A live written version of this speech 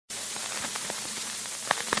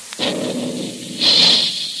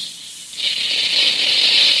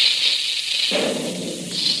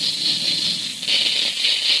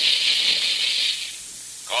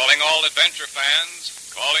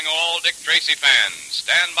Tracy fans,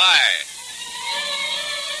 stand by.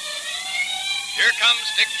 Here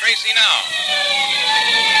comes Dick Tracy now.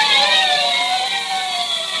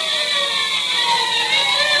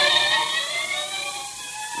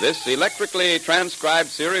 This electrically transcribed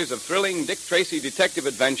series of thrilling Dick Tracy detective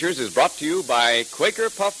adventures is brought to you by Quaker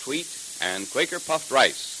Puffed Wheat and Quaker Puffed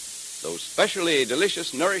Rice, those specially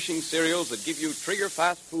delicious, nourishing cereals that give you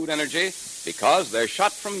trigger-fast food energy because they're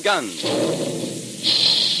shot from guns.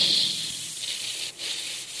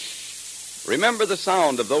 Remember the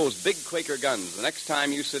sound of those big Quaker guns the next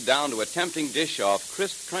time you sit down to a tempting dish of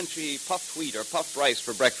crisp, crunchy puffed wheat or puffed rice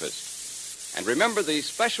for breakfast. And remember the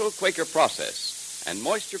special Quaker process and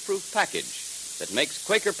moisture-proof package that makes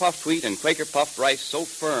Quaker Puffed Wheat and Quaker Puffed Rice so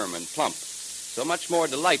firm and plump, so much more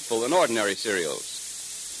delightful than ordinary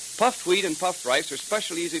cereals. Puffed wheat and puffed rice are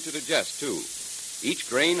especially easy to digest, too. Each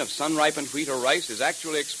grain of sun-ripened wheat or rice is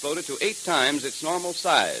actually exploded to 8 times its normal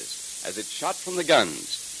size as it's shot from the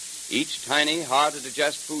guns. Each tiny,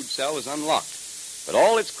 hard-to-digest food cell is unlocked, but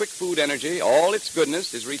all its quick food energy, all its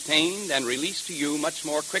goodness, is retained and released to you much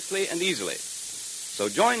more quickly and easily. So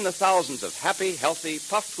join the thousands of happy, healthy,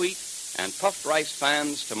 puffed wheat and puffed rice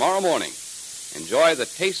fans tomorrow morning. Enjoy the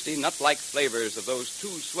tasty, nut-like flavors of those 2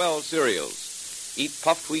 swell cereals. Eat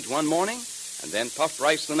puffed wheat one morning and then puffed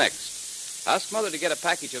rice the next. Ask Mother to get a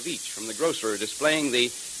package of each from the grocer displaying the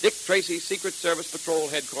Dick Tracy Secret Service Patrol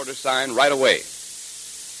Headquarters sign right away.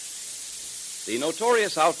 The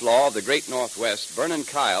notorious outlaw of the great Northwest, Vernon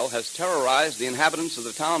Kyle, has terrorized the inhabitants of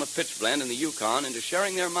the town of Pitchblende in the Yukon into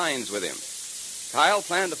sharing their mines with him. Kyle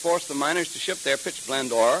planned to force the miners to ship their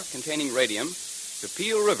pitchblende ore, containing radium, to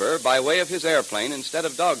Peel River by way of his airplane instead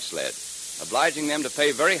of dog sled, obliging them to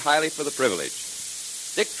pay very highly for the privilege.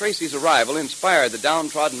 Dick Tracy's arrival inspired the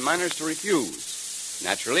downtrodden miners to refuse.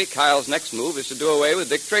 Naturally, Kyle's next move is to do away with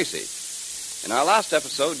Dick Tracy. In our last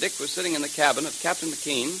episode, Dick was sitting in the cabin of Captain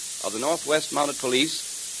McKean of the Northwest Mounted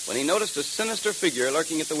Police when he noticed a sinister figure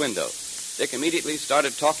lurking at the window. Dick immediately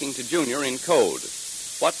started talking to Junior in code.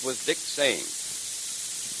 What was Dick saying?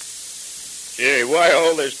 Hey, why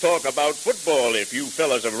all this talk about football? If you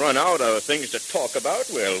fellas have run out of things to talk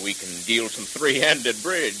about, well, we can deal some three-handed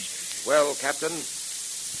bridge. Well, Captain,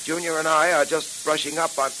 Junior and I are just brushing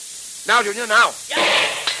up on... Now, Junior, now!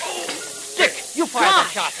 Dick, you fired that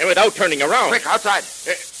shot. And without turning around. Quick, outside.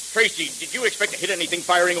 Tracy, did you expect to hit anything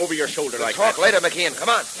firing over your shoulder We'll like talk that? later, McKean. Come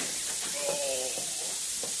on.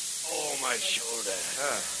 Oh, my shoulder.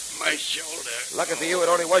 My shoulder. Lucky for you, it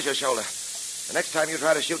only was your shoulder. The next time you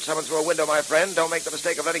try to shoot someone through a window, my friend, don't make the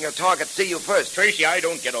mistake of letting your target see you first. Tracy, I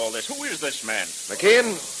don't get all this. Who is this man?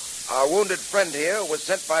 McKean, our wounded friend here was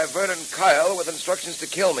sent by Vernon Kyle with instructions to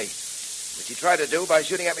kill me, which he tried to do by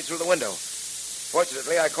shooting at me through the window.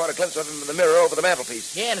 Fortunately, I caught a glimpse of him in the mirror over the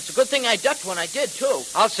mantelpiece. Yeah, and it's a good thing I ducked when I did, too.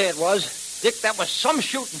 I'll say it was. Dick, that was some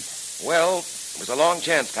shooting. Well, it was a long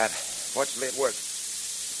chance, Pat. Fortunately, it worked.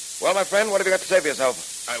 Well, my friend, what have you got to say for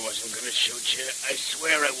yourself? I wasn't going to shoot you. I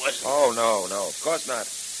swear I wasn't. Oh, no, of course not.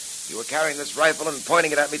 You were carrying this rifle and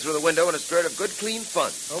pointing it at me through the window in a spirit of good, clean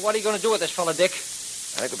fun. Well, what are you going to do with this fella, Dick?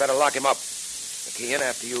 I think we better lock him up. McKean,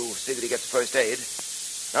 after you see that he gets first aid.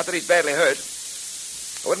 Not that he's badly hurt.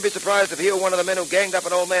 I wouldn't be surprised if he were one of the men who ganged up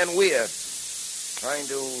on old man Weir, trying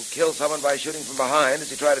to kill someone by shooting from behind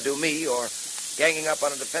as he tried to do me, or ganging up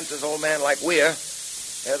on a defenseless old man like Weir.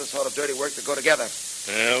 They're the sort of dirty work that go together.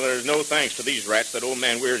 Well, there's no thanks to these rats that old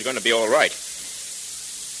man Weir's going to be all right.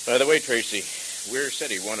 By the way, Tracy, Weir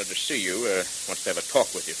said he wanted to see you, wants to have a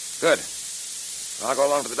talk with you. Good. I'll go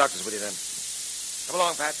along to the doctor's with you then. Come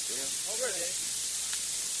along, Pat.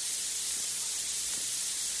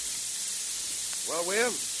 Well, Weir,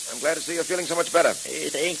 I'm glad to see you're feeling so much better.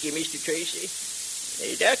 Thank you, Mr. Tracy.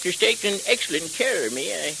 The doctor's taken excellent care of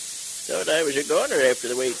me. I thought I was a goner after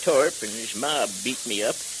the way Torp and his mob beat me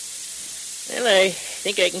up. Well, I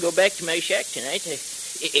think I can go back to my shack tonight.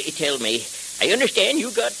 Tell me, I understand you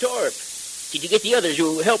got Torp. Did you get the others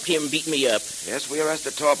who helped him beat me up? Yes, we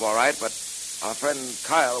arrested Torp, all right, but our friend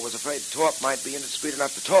Kyle was afraid Torp might be indiscreet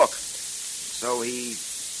enough to talk. So he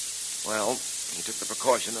took the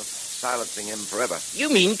precaution of silencing him forever. You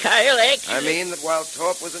mean Kyle actually... I mean that while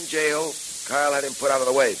Torp was in jail, Kyle had him put out of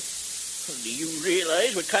the way. Do you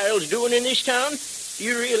realize what Kyle's doing in this town? Do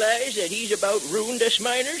you realize that he's about ruined us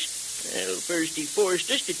miners? Well, first he forced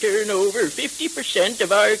us to turn over 50%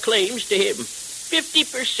 of our claims to him.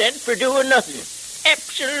 50% for doing nothing.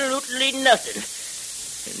 Absolutely nothing.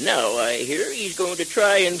 And now I hear he's going to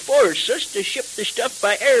try and force us to ship the stuff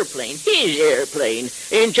by airplane, his airplane,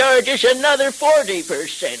 and charge us another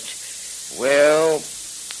 40%. Well,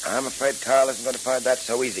 I'm afraid Kyle isn't going to find that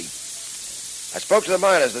so easy. I spoke to the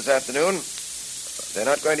miners this afternoon. They're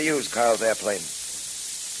not going to use Kyle's airplane.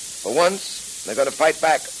 For once, they're going to fight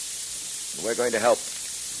back. And we're going to help.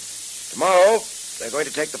 Tomorrow, they're going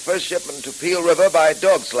to take the first shipment to Peel River by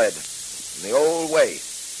dog sled in the old way.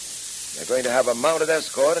 They're going to have a mounted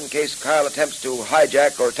escort in case Kyle attempts to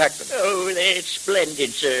hijack or attack them. Oh, that's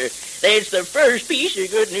splendid, sir. That's the first piece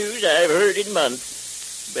of good news I've heard in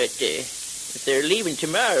months. But if they're leaving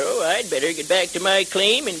tomorrow, I'd better get back to my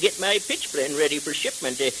claim and get my pitch blende ready for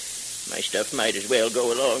shipment. My stuff might as well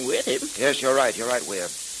go along with him. Yes, you're right, Weir.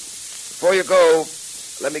 Before you go,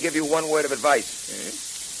 let me give you one word of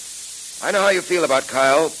advice. I know how you feel about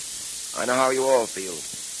Kyle. I know how you all feel.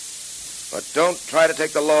 But don't try to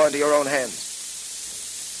take the law into your own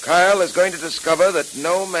hands. Kyle is going to discover that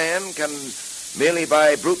no man can, merely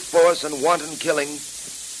by brute force and wanton killing,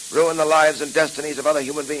 ruin the lives and destinies of other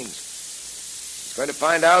human beings. He's going to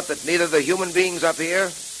find out that neither the human beings up here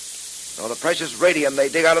nor the precious radium they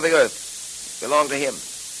dig out of the earth belong to him.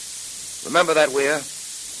 Remember that, Weir.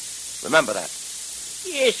 Remember that.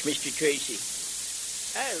 Yes, Mr. Tracy.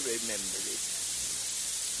 I'll remember it.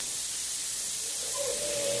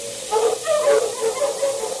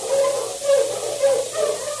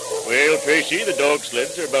 Well, Tracy, the dog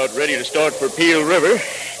sleds are about ready to start for Peel River.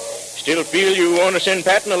 Still feel you want to send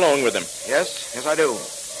Patton along with them? Yes, I do.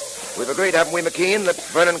 We've agreed, haven't we, McKean, that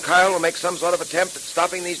Vernon Kyle will make some sort of attempt at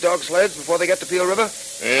stopping these dog sleds before they get to Peel River?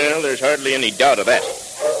 Well, there's hardly any doubt of that.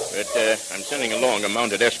 But I'm sending along a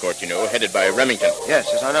mounted escort, headed by Remington.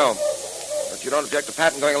 Yes, I know. But you don't object to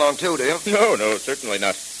Patton going along, too, do you? No, certainly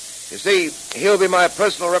not. You see, he'll be my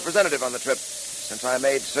personal representative on the trip, since I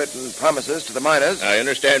made certain promises to the miners. I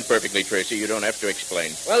understand perfectly, Tracy. You don't have to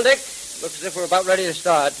explain. Well, Dick, looks as if we're about ready to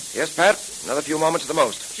start. Yes, Pat. Another few moments at the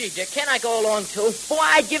most. Gee, Dick, can't I go along, too? Boy,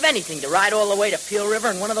 I'd give anything to ride all the way to Peel River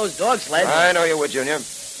in one of those dog sleds. I know you would, Junior.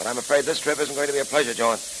 But I'm afraid this trip isn't going to be a pleasure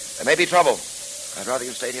jaunt. There may be trouble. I'd rather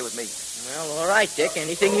you stayed here with me. Well, all right, Dick.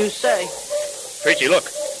 Anything you say. Tracy, look.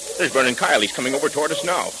 There's Vernon Kyle. He's coming over toward us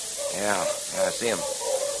now. Yeah, I see him.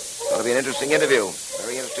 It'll be an interesting interview.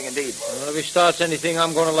 Very interesting indeed. Well, if he starts anything,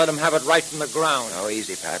 I'm going to let him have it right from the ground. Oh,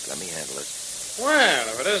 easy, Pat. Let me handle it. Well,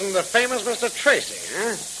 if it isn't the famous Mr. Tracy,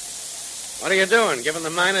 huh? What are you doing, giving the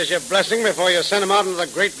miners your blessing before you send them out into the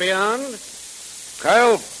great beyond?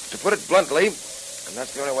 Kyle, to put it bluntly, and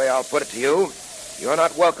that's the only way I'll put it to you, you're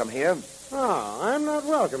not welcome here. Oh, I'm not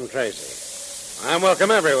welcome, Tracy. I'm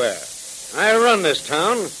welcome everywhere. I run this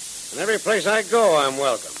town, and every place I go, I'm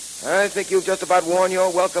welcome. I think you've just about worn your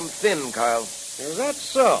welcome thin, Kyle. Is that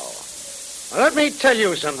so? Well, let me tell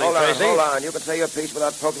you something, Tracy. Hold on. You can say your piece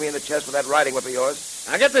without poking me in the chest with that riding whip of yours.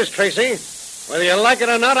 Now, get this, Tracy. Whether you like it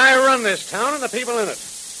or not, I run this town and the people in it.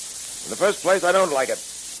 In the first place, I don't like it.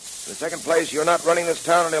 In the second place, you're not running this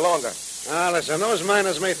town any longer. Now, listen, those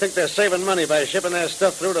miners may think they're saving money by shipping their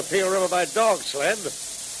stuff through to Peel River by dog sled,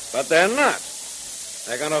 but they're not.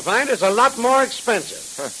 They're going to find it's a lot more expensive.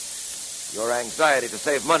 Your anxiety to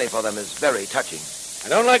save money for them is very touching. I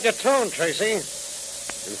don't like your tone, Tracy.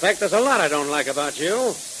 In fact, there's a lot I don't like about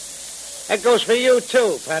you. That goes for you,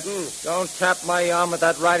 too, Patton. Don't tap my arm with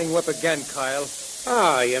that riding whip again, Kyle.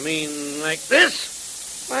 Oh, you mean like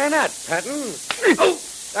this? Why not, Patton? Oh,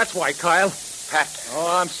 that's why, Kyle. Pat.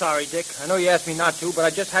 Oh, I'm sorry, Dick. I know you asked me not to, but I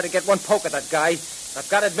just had to get one poke at that guy. I've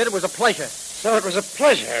got to admit it was a pleasure. So it was a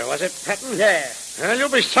pleasure, was it, Patton? Yeah. Well, you'll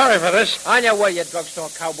be sorry for this. On your way, you drugstore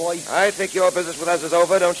cowboy. I think your business with us is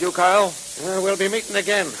over, don't you, Kyle? We'll be meeting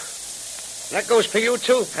again. That goes for you,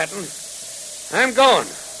 too, Patton. I'm going.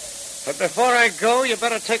 But before I go, you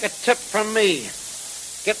better take a tip from me.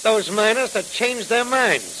 Get those miners to change their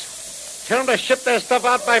minds. Tell them to ship their stuff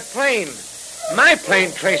out by plane. My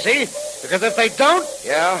plane, Tracy. Because if they don't...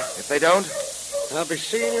 Yeah, if they don't? I'll be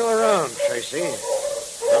seeing you around, Tracy.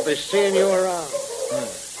 I'll be seeing you around.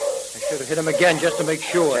 I should have hit him again just to make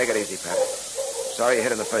sure. Take it easy, Pat. Sorry you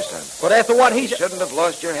hit him the first time. But after what he You shouldn't have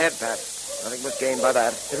lost your head, Pat. Nothing was gained by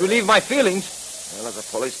that. It relieved my feelings. Well, as a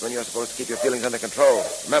policeman, you're supposed to keep your feelings under control.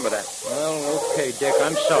 Remember that. Well, okay, Dick.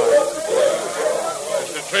 I'm sorry.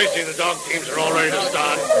 Mr. Tracy, the dog teams are all ready to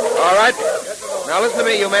start. All right. Now listen to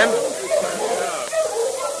me, you men.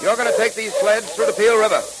 You're going to take these sleds through the Peel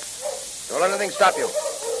River. Don't let anything stop you.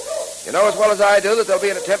 You know as well as I do that there'll be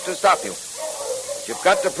an attempt to stop you. But you've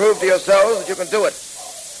got to prove to yourselves that you can do it.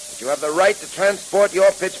 That you have the right to transport your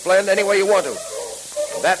pitch blende any way you want to.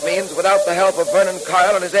 And that means without the help of Vernon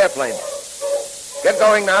Kyle and his airplane. Get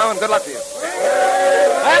going now, and good luck to you. Come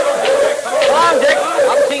on, Dick.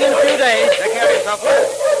 I'll see you in a few days. Take care of yourself, lad.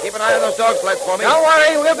 Keep an eye on those dog sleds for me. Don't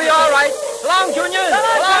worry. We'll be all right. So long, Junior. So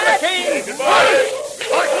long, McKean. Goodbye.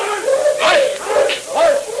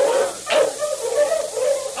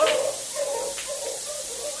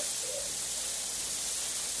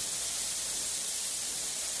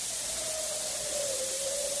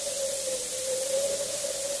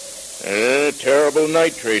 Terrible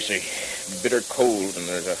night, Tracy. Bitter cold, and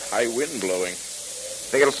there's a high wind blowing.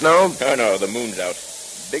 Think it'll snow? Oh, no, the moon's out.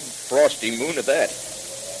 Big frosty moon at that.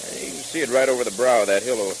 You can see it right over the brow of that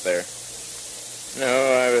hill over there. No,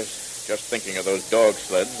 I was just thinking of those dog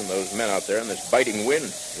sleds and those men out there in this biting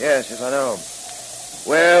wind. Yes, I know.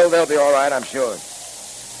 Well, they'll be all right, I'm sure.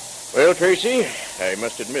 Well, Tracy, I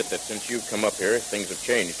must admit that since you've come up here, things have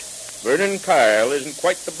changed. Vernon Kyle isn't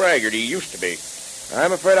quite the braggart he used to be.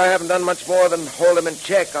 I'm afraid I haven't done much more than hold him in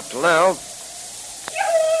check up till now.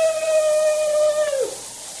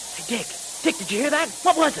 Hey, Dick, did you hear that?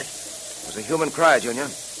 What was it? It was a human cry, Junior.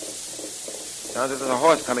 Sounds as if there's a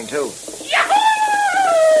horse coming, too. He's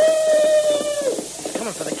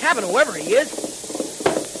coming for the cabin, whoever he is.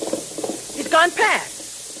 He's gone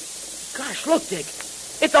past. Gosh, look, Dick.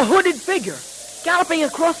 It's a hooded figure galloping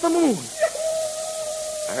across the moon.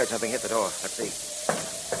 I heard something hit the door. Let's see.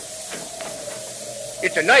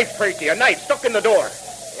 It's a knife, Tracy, a knife stuck in the door.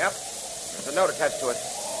 Yep. There's a note attached to it.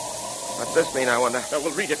 What's this mean, I wonder? Well,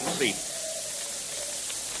 we'll read it and see.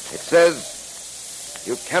 It says,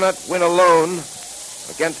 "You cannot win alone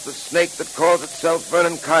against the snake that calls itself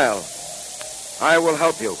Vernon Kyle. I will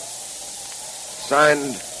help you."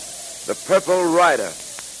 Signed, The Purple Rider.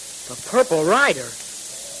 The Purple Rider?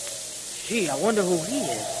 Gee, I wonder who he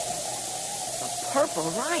is. The Purple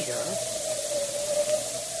Rider?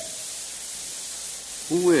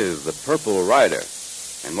 Who is the Purple Rider?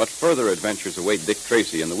 And what further adventures await Dick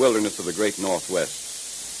Tracy in the wilderness of the great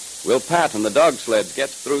Northwest? Will Pat and the dog sleds get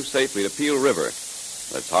through safely to Peel River?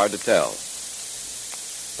 That's hard to tell.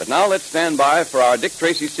 But now let's stand by for our Dick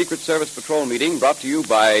Tracy Secret Service Patrol meeting, brought to you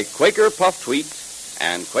by Quaker Puffed Wheat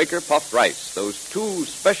and Quaker Puffed Rice, those two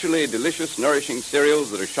specially delicious, nourishing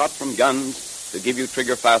cereals that are shot from guns to give you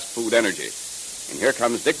trigger-fast food energy. And here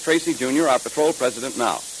comes Dick Tracy, Jr., our patrol president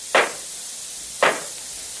now.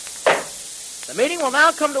 The meeting will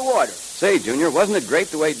now come to order. Say, Junior, wasn't it great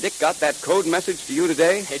the way Dick got that code message to you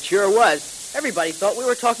today? It sure was. Everybody thought we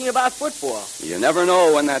were talking about football. You never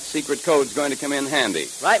know when that secret code's going to come in handy.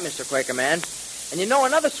 Right, Mr. Quakerman. And you know,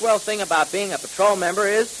 another swell thing about being a patrol member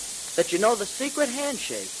is that you know the secret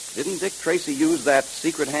handshake. Didn't Dick Tracy use that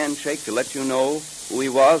secret handshake to let you know who he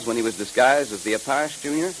was when he was disguised as the Apache,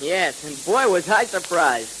 Junior? Yes, and boy, was I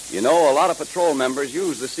surprised. You know, a lot of patrol members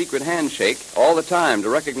use the secret handshake all the time to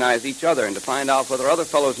recognize each other and to find out whether other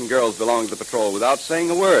fellows and girls belong to the patrol without saying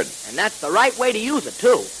a word. And that's the right way to use it,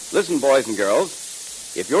 too. Listen, boys and girls,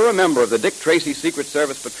 if you're a member of the Dick Tracy Secret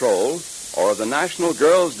Service Patrol or of the National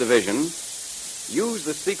Girls Division, use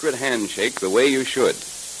the secret handshake the way you should.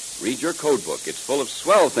 Read your code book. It's full of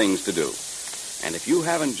swell things to do. And if you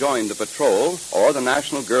haven't joined the patrol or the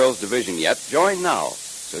National Girls Division yet, join now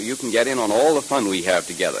so you can get in on all the fun we have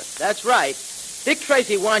together. That's right. Dick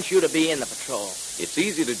Tracy wants you to be in the patrol. It's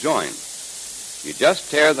easy to join. You just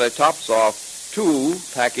tear the tops off 2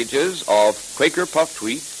 packages of Quaker Puffed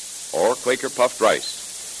Wheat or Quaker Puffed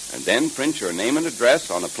Rice, and then print your name and address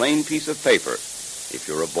on a plain piece of paper. If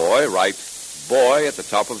you're a boy, write boy at the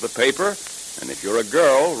top of the paper, and if you're a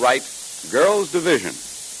girl, write Girls Division.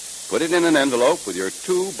 Put it in an envelope with your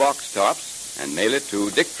 2 box tops and mail it to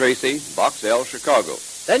Dick Tracy, Box L, Chicago.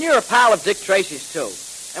 Then you're a pal of Dick Tracy's, too.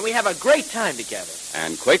 And we have a great time together.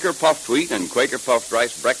 And Quaker Puffed Wheat and Quaker Puffed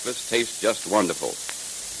Rice breakfast taste just wonderful.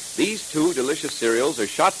 These 2 delicious cereals are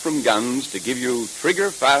shot from guns to give you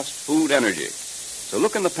trigger-fast food energy. So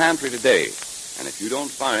look in the pantry today, and if you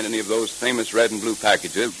don't find any of those famous red and blue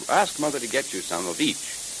packages, ask Mother to get you some of each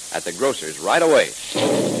at the grocer's right away.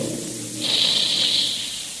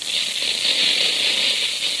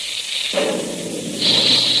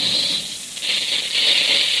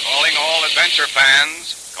 Calling all adventure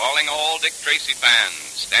fans, calling all Dick Tracy fans.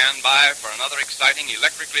 Stand by for another exciting,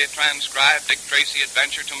 electrically transcribed Dick Tracy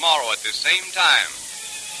adventure tomorrow at this same time.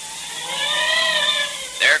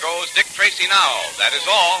 There goes Dick Tracy now. That is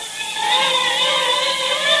all.